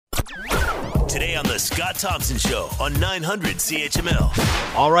Today on the Scott Thompson Show on 900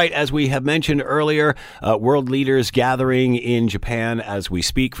 CHML. All right, as we have mentioned earlier, world leaders gathering in Japan as we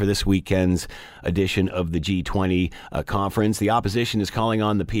speak for this weekend's edition of the G20 conference. The opposition is calling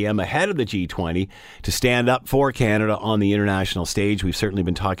on the PM ahead of the G20 to stand up for Canada on the international stage. We've certainly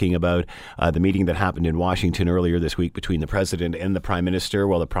been talking about the meeting that happened in Washington earlier this week between the president and the prime minister.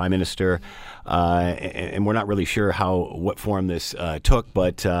 Well, the prime minister, and we're not really sure what form this took,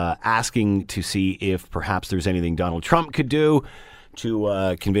 but asking to see if perhaps there's anything Donald Trump could do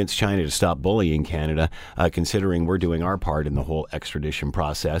to convince China to stop bullying Canada, considering we're doing our part in the whole extradition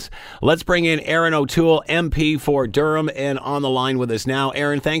process. Let's bring in Erin O'Toole, MP for Durham, and on the line with us now.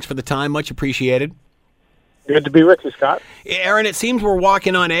 Erin, thanks for the time. Much appreciated. Good to be with you, Scott. Erin, it seems we're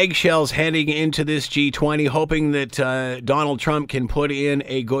walking on eggshells heading into this G20, hoping that Donald Trump can put in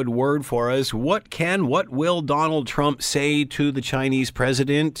a good word for us. What will Donald Trump say to the Chinese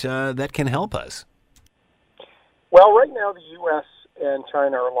president that can help us? Well, right now the U.S. and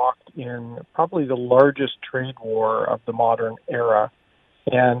China are locked in probably the largest trade war of the modern era.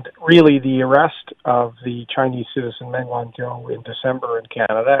 And really the arrest of the Chinese citizen Meng Wanzhou in December in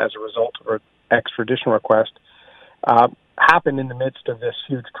Canada as a result of an extradition request happened in the midst of this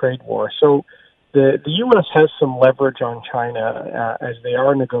huge trade war. So the U.S. has some leverage on China as they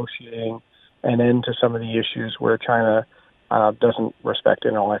are negotiating an end to some of the issues where China doesn't respect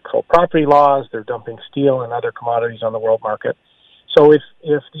intellectual property laws. They're dumping steel and other commodities on the world market. So if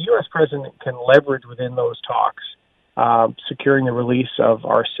the U.S. president can leverage within those talks, securing the release of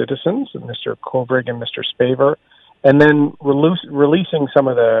our citizens, Mr. Kovrig and Mr. Spaver, and then releasing some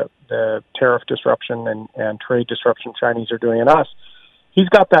of the tariff disruption and trade disruption Chinese are doing in us, he's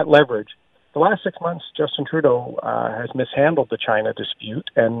got that leverage. The last 6 months, Justin Trudeau has mishandled the China dispute,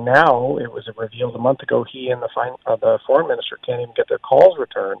 and now it was revealed a month ago he and the foreign minister can't even get their calls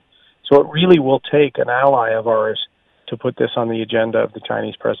returned. So it really will take an ally of ours to put this on the agenda of the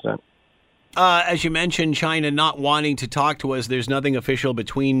Chinese president. As you mentioned, China not wanting to talk to us, there's nothing official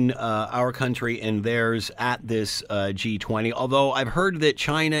between our country and theirs at this G20, although I've heard that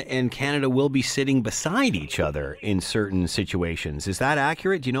China and Canada will be sitting beside each other in certain situations. Is that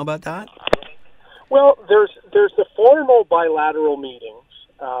accurate? Do you know about that? Well, there's the formal bilateral meetings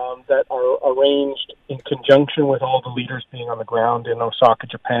that are arranged in conjunction with all the leaders being on the ground in Osaka,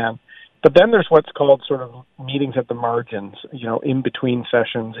 Japan. But then there's what's called sort of meetings at the margins, in between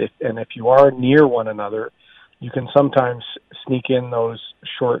sessions. If you are near one another, you can sometimes sneak in those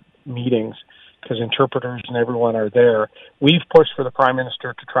short meetings because interpreters and everyone are there. We've pushed for the Prime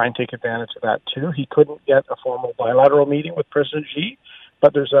Minister to try and take advantage of that too. He couldn't get a formal bilateral meeting with President Xi,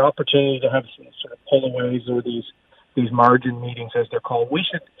 but there's an opportunity to have some sort of pull-aways or these margin meetings, as they're called.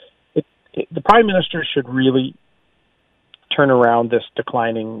 The Prime Minister should really turn around this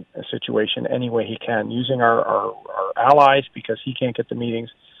declining situation any way he can, using our allies because he can't get the meetings,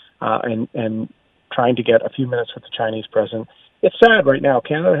 and trying to get a few minutes with the Chinese president. It's sad right now.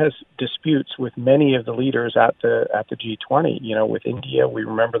 Canada has disputes with many of the leaders at the G20. With India, we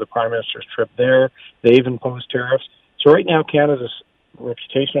remember the Prime Minister's trip there. They've imposed tariffs. So right now, Canada's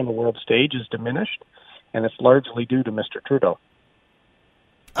reputation on the world stage is diminished, and it's largely due to Mr. Trudeau.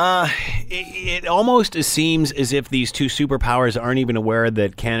 It almost seems as if these two superpowers aren't even aware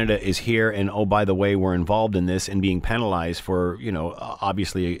that Canada is here and, oh, by the way, we're involved in this and being penalized for,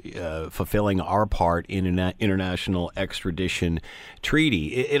 obviously fulfilling our part in an international extradition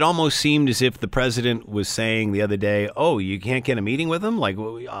treaty. It almost seemed as if the president was saying the other day, oh, you can't get a meeting with them? Like,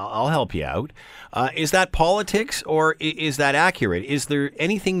 I'll help you out. Is that politics or is that accurate? Is there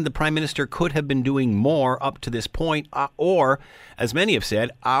anything the Prime Minister could have been doing more up to this point? Or, as many have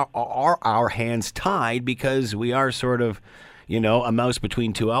said, are our hands tied because we are sort of, a mouse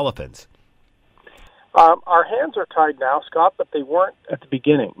between two elephants? Our hands are tied now, Scott, but they weren't at the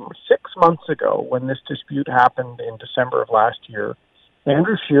beginning. 6 months ago, when this dispute happened in December of last year,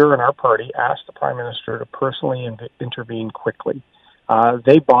 Andrew Scheer and our party asked the Prime Minister to personally intervene quickly.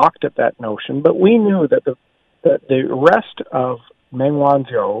 They balked at that notion, but we knew that the arrest of Meng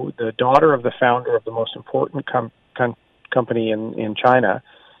Wanzhou, the daughter of the founder of the most important company in China,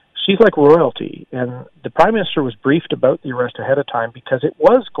 she's like royalty. And the Prime Minister was briefed about the arrest ahead of time because it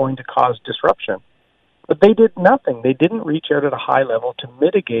was going to cause disruption. But they did nothing. They didn't reach out at a high level to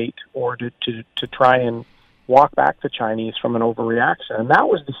mitigate or to try and walk back the Chinese from an overreaction. And that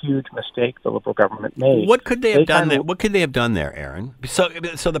was the huge mistake the Liberal government made. What could they have done there? What could they have done there, Aaron? So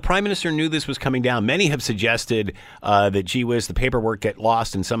the Prime Minister knew this was coming down. Many have suggested that, gee whiz, the paperwork get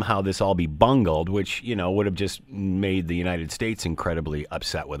lost and somehow this all be bungled, which, would have just made the United States incredibly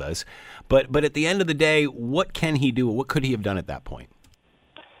upset with us. But at the end of the day, what can he do? What could he have done at that point?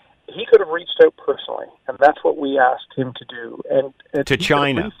 He could have reached out personally, and that's what we asked him to do. And to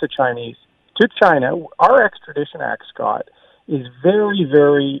China. The Chinese. To China. Our extradition act, Scott, is very,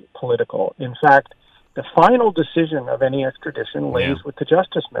 very political. In fact, the final decision of any extradition lays with the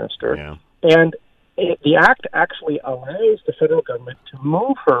Justice Minister. Yeah. And the act actually allows the federal government to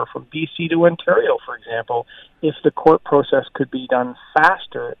move her from BC to Ontario, for example, if the court process could be done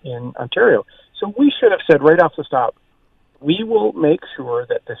faster in Ontario. So we should have said right off the stop, we will make sure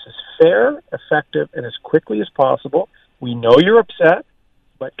that this is fair, effective, and as quickly as possible. We know you're upset,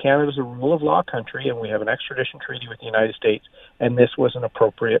 but Canada's a rule of law country, and we have an extradition treaty with the United States, and this was an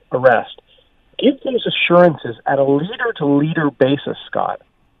appropriate arrest. Give those assurances at a leader-to-leader basis, Scott.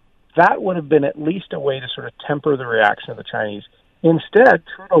 That would have been at least a way to sort of temper the reaction of the Chinese. Instead,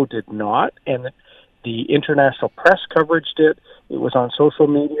 Trudeau did not, and the international press coverage did. It was on social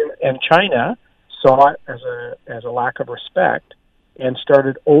media, and China saw it as a lack of respect and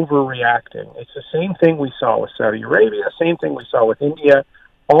started overreacting. It's the same thing we saw with Saudi Arabia, same thing we saw with India,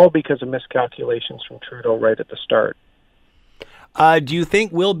 all because of miscalculations from Trudeau right at the start. Do you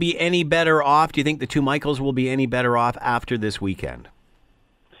think we'll be any better off? Do you think the two Michaels will be any better off after this weekend?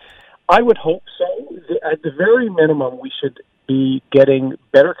 I would hope so. At the very minimum, we should be getting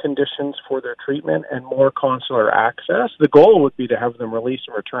better conditions for their treatment and more consular access. The goal would be to have them released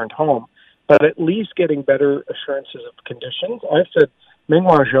and returned home, but at least getting better assurances of conditions. I've said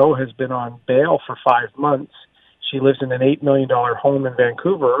Meng-Wanzhou Zhou has been on bail for 5 months. She lives in an $8 million home in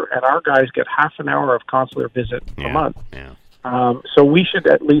Vancouver, and our guys get half an hour of consular visit a month. Yeah. So we should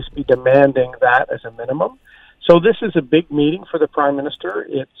at least be demanding that as a minimum. So this is a big meeting for the Prime Minister.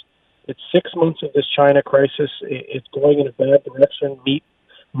 It's 6 months of this China crisis. It's going in a bad direction.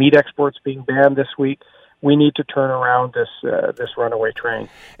 Meat exports being banned this week. We need to turn around this runaway train.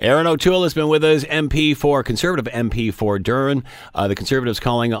 Erin O'Toole has been with us, Conservative MP for Durham. The Conservatives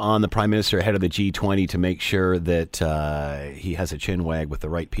calling on the Prime Minister ahead of the G20 to make sure that he has a chin wag with the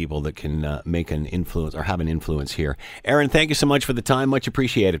right people that can make an influence or have an influence here. Erin, thank you so much for the time. Much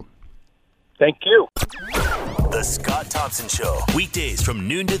appreciated. Thank you. The Scott Thompson Show, weekdays from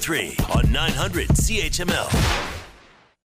noon to 3 on 900 CHML.